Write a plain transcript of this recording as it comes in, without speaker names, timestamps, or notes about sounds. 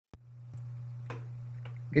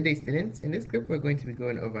Good day, students. In this clip, we're going to be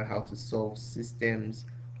going over how to solve systems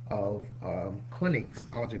of conics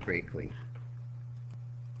algebraically.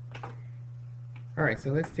 All right,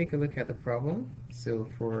 so let's take a look at the problem. So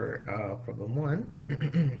for problem one,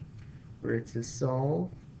 we're to solve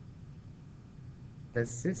a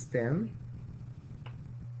system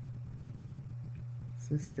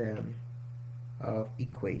of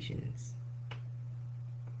equations.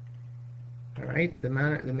 All right, the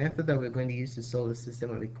method that we're going to use to solve the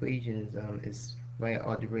system of equations is via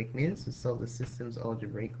algebraic means, to solve the systems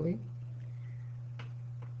algebraically.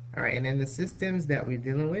 All right, and then the systems that we're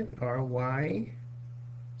dealing with are y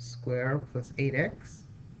squared plus 8x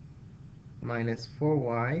minus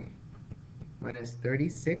 4y minus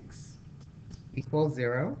 36 equals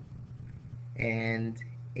 0, and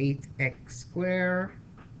 8x squared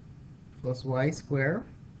plus y squared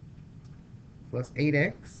plus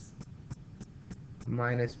 8x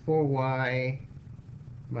minus 4y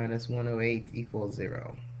minus 108 equals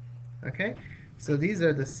 0. Okay, so these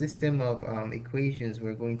are the system of equations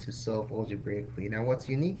we're going to solve algebraically. Now what's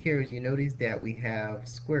unique here is you notice that we have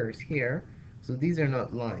squares here. So these are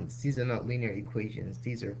not lines, these are not linear equations,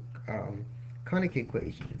 these are conic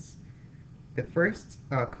equations. The first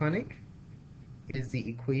conic is the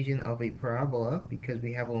equation of a parabola because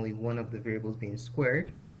we have only one of the variables being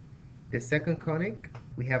squared. The second conic,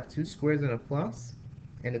 we have two squares and a plus,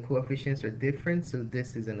 and the coefficients are different, so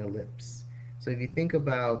this is an ellipse. So if you think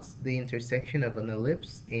about the intersection of an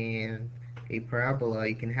ellipse and a parabola,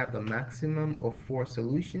 you can have the maximum of 4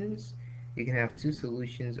 solutions, you can have 2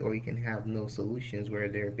 solutions, or you can have no solutions where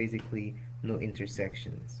there are basically no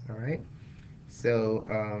intersections. Alright, so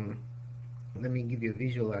let me give you a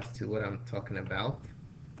visual as to what I'm talking about.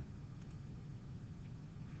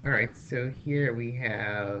 Alright, so here we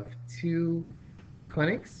have two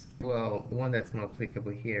conics. Well, the one that's more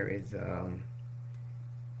applicable here is of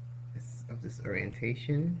this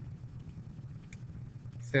orientation.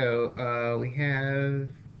 So we have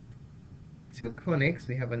two conics.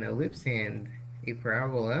 We have an ellipse and a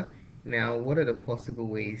parabola. Now, what are the possible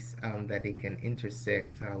ways that they can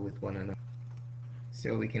intersect with one another?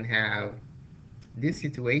 So we can have this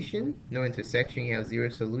situation, no intersection, you have 0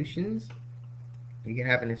 solutions. You can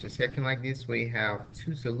have an intersection like this where you have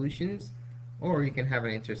 2 solutions, or you can have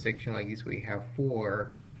an intersection like this where you have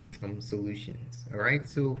 4 solutions. Alright,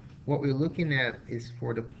 so what we're looking at is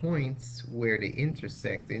for the points where they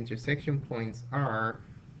intersect. The intersection points are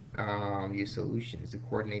your solutions, the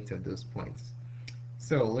coordinates of those points.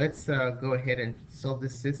 So let's go ahead and solve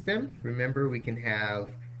this system. Remember, we can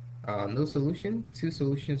have no solution, 2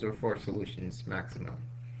 solutions, or 4 solutions maximum.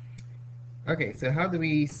 Okay, so how do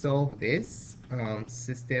we solve this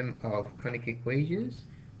system of conic equations?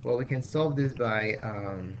 Well, we can solve this by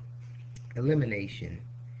elimination.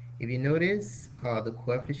 If you notice, the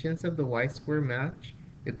coefficients of the y square match,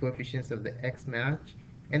 the coefficients of the x match,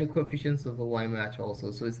 and the coefficients of the y match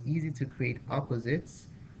also. So it's easy to create opposites.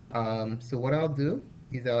 So what I'll do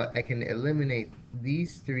is I can eliminate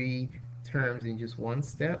these 3 terms in just one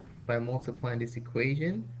step by multiplying this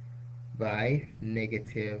equation by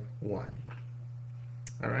 -1.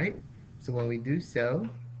 All right. So when we do so,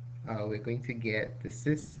 we're going to get the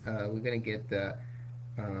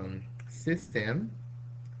system.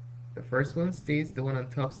 The first one stays, the one on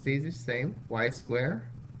top stays the same, y squared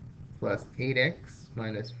plus 8x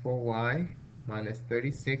minus 4y minus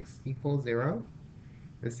 36 equals 0.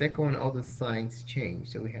 The second one, all the signs change.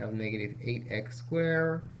 So we have negative 8x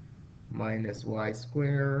squared minus y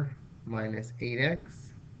squared minus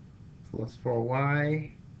 8x plus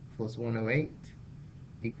 4y plus 108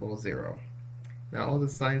 equals 0. Now all the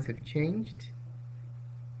signs have changed.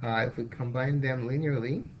 If we combine them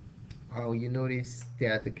linearly, you notice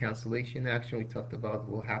that the cancellation action we talked about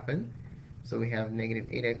will happen. So we have negative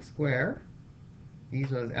 8x squared.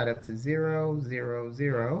 These ones add up to 0, 0,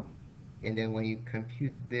 0. And then when you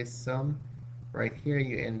compute this sum right here,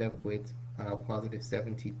 you end up with positive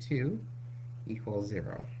 72 equals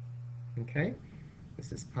 0. Okay?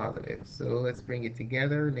 This is positive. So let's bring it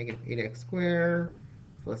together. Negative 8x squared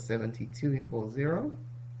plus 72 equals 0.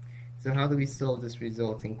 So how do we solve this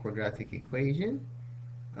resulting quadratic equation?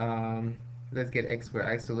 Let's get x squared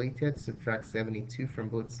isolated. Subtract 72 from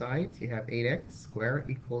both sides. You have 8x squared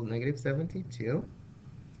equals negative 72.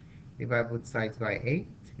 Divide both sides by 8.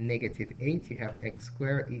 Negative 8. You have x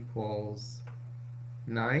squared equals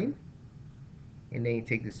 9. And then you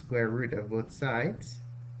take the square root of both sides.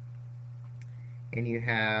 And you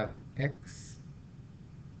have x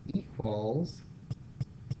equals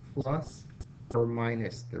plus or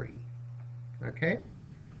minus 3. Okay?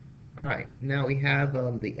 Alright, now we have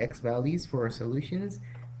the x values for our solutions.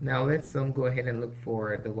 Now let's go ahead and look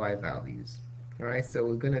for the y values. All right, so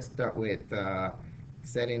we're going to start with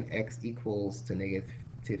setting x equals to negative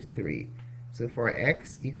 3. So for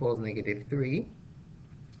x equals negative 3,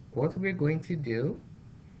 what we're going to do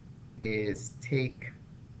is take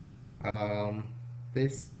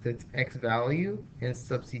this x value and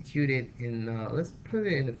substitute it in, let's put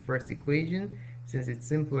it in the first equation since it's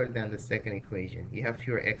simpler than the second equation. You have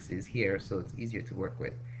fewer x's here, so it's easier to work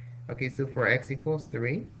with. Okay, so for x equals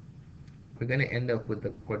 3, we're going to end up with the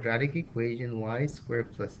quadratic equation y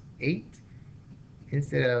squared plus 8.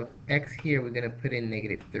 Instead of x here, we're going to put in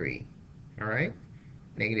negative 3. All right,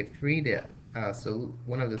 negative 3, so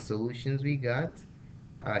one of the solutions we got.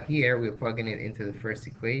 Here, we're plugging it into the first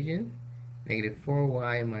equation. Negative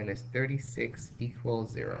 4y minus 36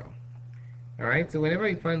 equals 0. All right, so whenever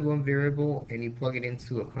you find one variable and you plug it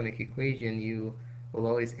into a conic equation, you will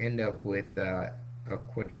always end up with a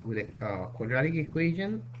quadratic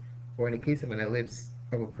equation, or in the case of an ellipse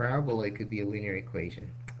of a parabola, it could be a linear equation.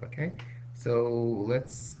 Okay, so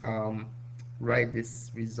let's write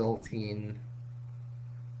this resulting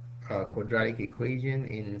quadratic equation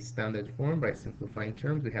in standard form by simplifying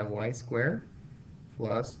terms. We have y squared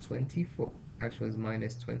plus 24, actually it's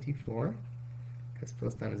minus 24, because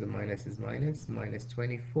plus times a minus is minus, minus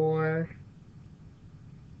 24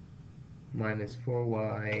 minus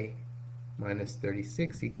 4y minus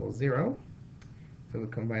 36 equals 0. So we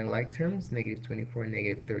combine like terms, negative 24 and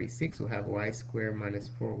negative 36, we'll have y squared minus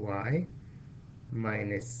 4y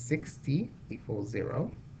minus 60 equals 0.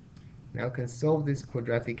 Now we can solve this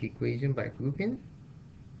quadratic equation by grouping,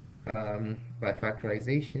 by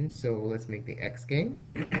factorization. So let's make the x game.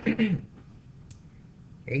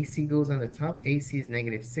 AC goes on the top. AC is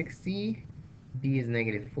negative 60, B is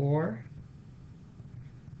negative 4.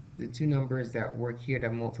 The two numbers that work here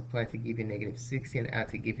that multiply to give you negative 60 and add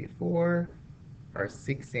to give you 4 are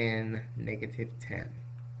 6 and negative 10.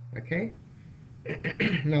 Okay?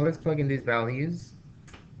 Now let's plug in these values.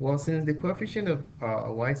 Well, since the coefficient of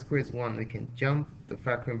y squared is 1, we can jump the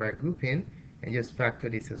factoring by grouping and just factor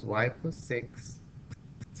this as y plus 6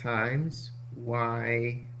 times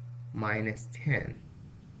y minus 10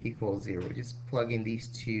 equals 0. Just plug in these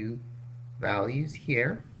two values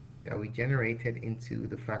here that we generated into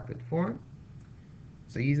the factored form.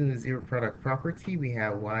 So using the zero product property, we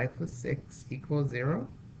have y plus 6 equals 0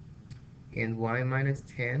 and y minus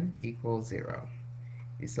 10 equals 0.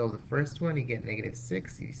 You solve the first one, you get negative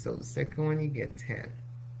 6. You solve the second one, you get 10.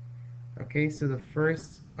 Okay, so the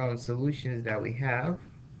first solutions that we have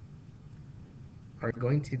are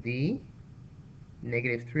going to be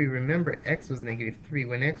negative 3. Remember, x was negative 3.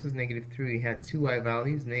 When x was negative 3, we had two y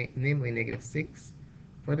values, namely negative 6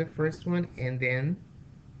 for the first one and then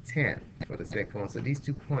 10 for the second one. So these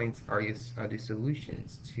 2 points are the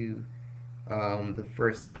solutions to the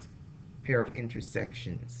first pair of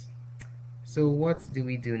intersections. So what do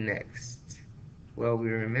we do next? Well, we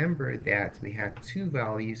remember that we had two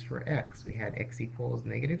values for x. We had x equals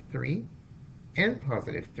negative 3 and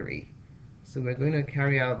positive 3. So we're going to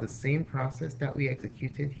carry out the same process that we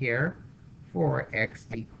executed here for x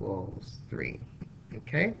equals 3.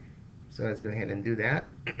 Okay, so let's go ahead and do that.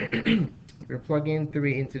 We're plugging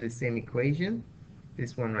 3 into the same equation.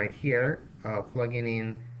 This one right here, plugging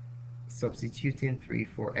in, substituting 3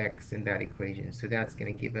 for x in that equation. So that's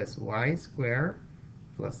going to give us y squared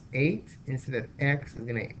plus 8. Instead of x, it's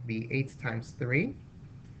going to be 8 times 3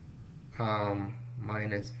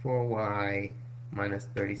 minus 4y minus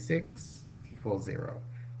 36 equals 0.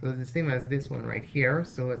 So it's the same as this one right here.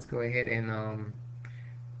 So let's go ahead and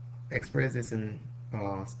express this in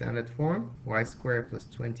standard form. Y squared plus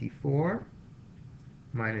 24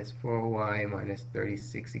 minus 4y minus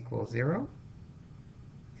 36 equals 0.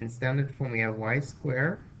 In standard form, we have y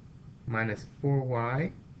squared minus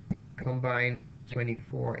 4y, combine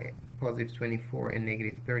 24, positive 24 and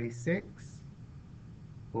negative 36.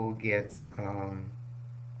 We'll get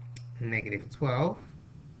negative 12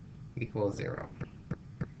 equals 0.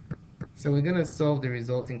 So we're going to solve the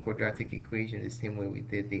resulting quadratic equation the same way we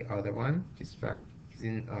did the other one, just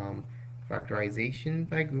using factorization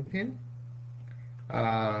by grouping.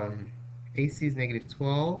 AC is negative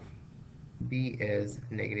 12. B is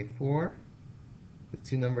negative 4. The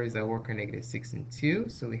two numbers that work are negative 6 and 2.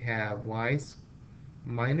 So we have y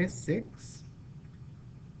minus 6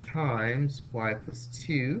 times y plus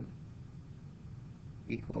 2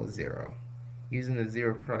 equals 0. Using the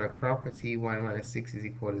zero product property, y minus 6 is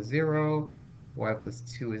equal to 0. Y plus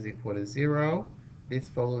 2 is equal to 0. This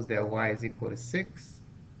follows that y is equal to 6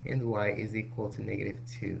 and y is equal to negative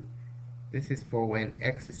 2. This is for when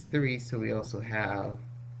x is 3, so we also have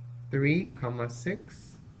 3 comma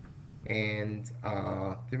 6 and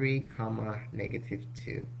 3 comma negative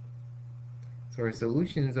 2. So our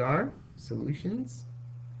solutions are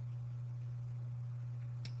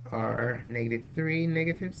negative 3,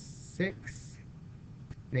 negative 6,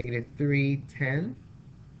 negative 3, 10,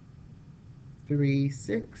 3,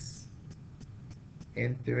 6,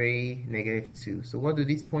 and 3, negative 2. So what do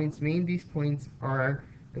these points mean? These points are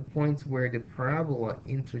the points where the parabola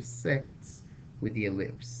intersects with the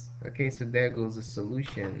ellipse. Okay, so there goes the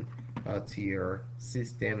solution to your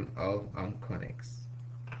system of conics.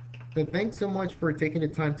 So thanks so much for taking the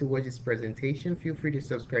time to watch this presentation. Feel free to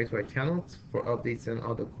subscribe to our channel for updates on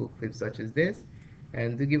other cool clips such as this.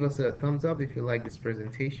 And do give us a thumbs up if you like this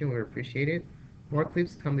presentation. We appreciate it. More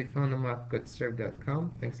clips can be found on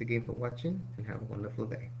mathgotserved.com. Thanks again for watching and have a wonderful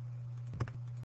day.